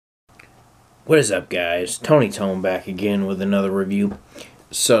What is up, guys? Tony Tone back again with another review.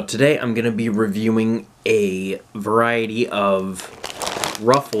 So today I'm going to be reviewing a variety of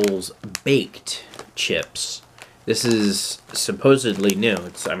Ruffles Baked Chips. This is supposedly new.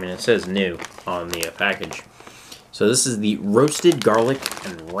 It says new on the package. So this is the Roasted Garlic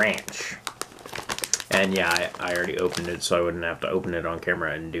and Ranch. And yeah, I already opened it, so I wouldn't have to open it on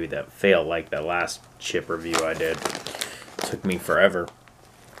camera and do that fail like that last chip review I did. It took me forever.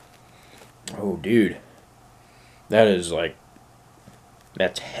 Oh, dude. That's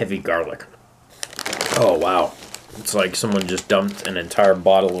heavy garlic. Oh, wow. It's like someone just dumped an entire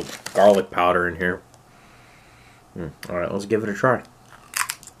bottle of garlic powder in here. Alright, let's give it a try.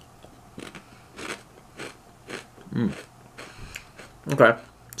 Okay.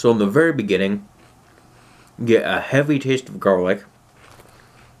 So in the very beginning, you get a heavy taste of garlic.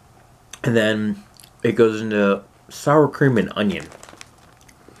 And then it goes into sour cream and onion.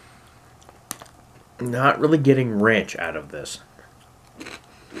 Not really getting ranch out of this,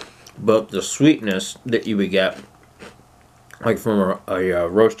 but the sweetness that you would get like from a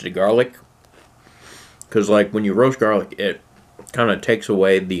roasted garlic, because like when you roast garlic it kind of takes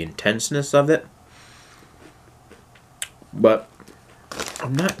away the intenseness of it, but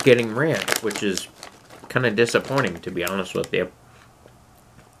I'm not getting ranch, which is kind of disappointing, to be honest with you.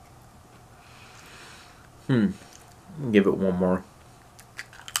 Give it one more.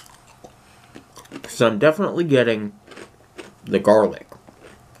 So I'm definitely getting the garlic.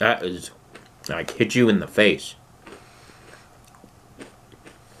 That is, like, hit you in the face.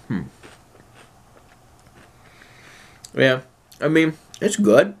 Yeah, I mean, it's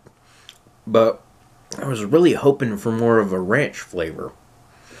good, but I was really hoping for more of a ranch flavor.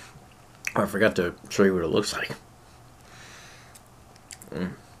 I forgot to show you what it looks like.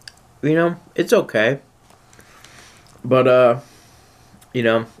 You know, it's okay. But, you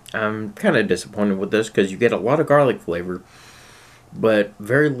know, I'm kind of disappointed with this because you get a lot of garlic flavor, but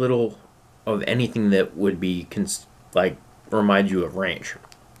very little of anything that would be, remind you of ranch.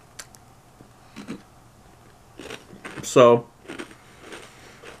 So,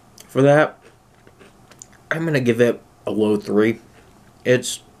 for that, I'm going to give it a low 3.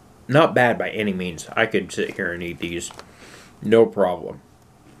 It's not bad by any means. I could sit here and eat these, no problem.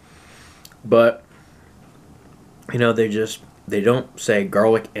 But, you know, they don't say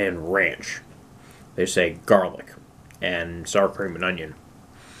garlic and ranch. They say garlic and sour cream and onion.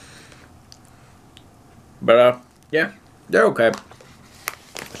 But, yeah, they're okay.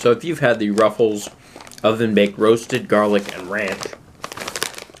 So if you've had the Ruffles Oven Baked Roasted Garlic and Ranch,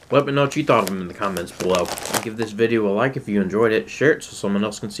 let me know what you thought of them in the comments below. Give this video a like if you enjoyed it. Share it so someone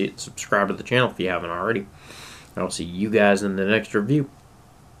else can see it. Subscribe to the channel if you haven't already. I'll see you guys in the next review.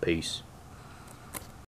 Peace.